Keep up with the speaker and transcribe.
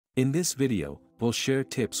In this video, we'll share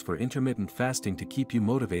tips for intermittent fasting to keep you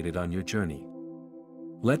motivated on your journey.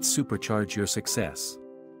 Let's supercharge your success.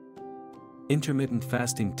 Intermittent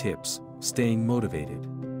fasting tips, staying motivated.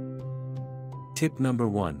 Tip number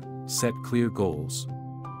 1, set clear goals.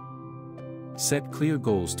 Set clear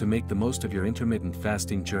goals to make the most of your intermittent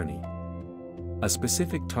fasting journey. A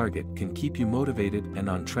specific target can keep you motivated and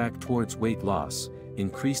on track towards weight loss,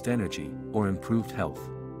 increased energy, or improved health.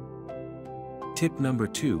 Tip number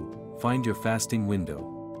 2, find your fasting window.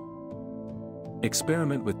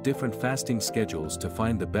 Experiment with different fasting schedules to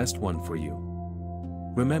find the best one for you.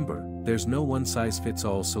 Remember, there's no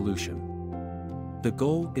one-size-fits-all solution. The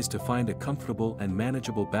goal is to find a comfortable and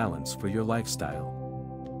manageable balance for your lifestyle.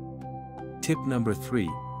 Tip number 3,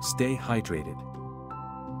 stay hydrated.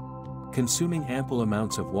 Consuming ample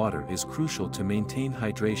amounts of water is crucial to maintain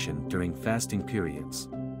hydration during fasting periods.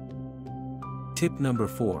 Tip number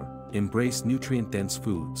 4, embrace nutrient-dense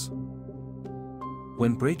foods.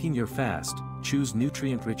 When breaking your fast, choose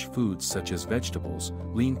nutrient-rich foods such as vegetables,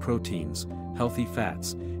 lean proteins, healthy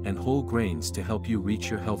fats, and whole grains to help you reach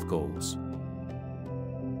your health goals.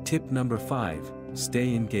 Tip number 5,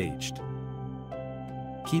 stay engaged.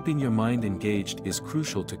 Keeping your mind engaged is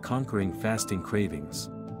crucial to conquering fasting cravings.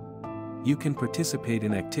 You can participate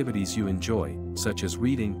in activities you enjoy, such as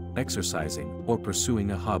reading, exercising, or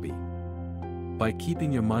pursuing a hobby. By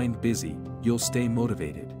keeping your mind busy, you'll stay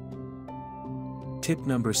motivated. Tip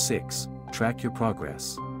number 6, track your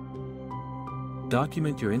progress.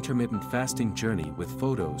 Document your intermittent fasting journey with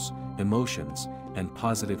photos, emotions, and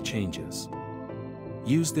positive changes.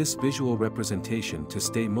 Use this visual representation to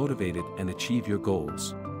stay motivated and achieve your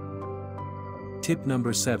goals. Tip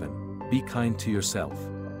number 7, be kind to yourself.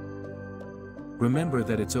 Remember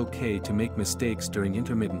that it's okay to make mistakes during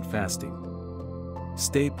intermittent fasting.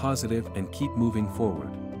 Stay positive and keep moving forward.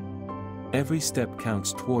 Every step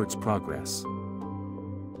counts towards progress.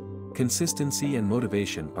 Consistency and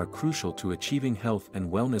motivation are crucial to achieving health and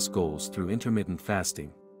wellness goals through intermittent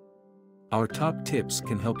fasting. Our top tips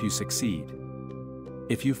can help you succeed.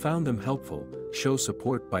 If you found them helpful, show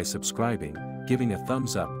support by subscribing, giving a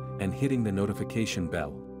thumbs up, and hitting the notification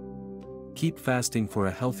bell. Keep fasting for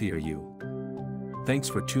a healthier you. Thanks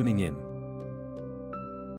for tuning in.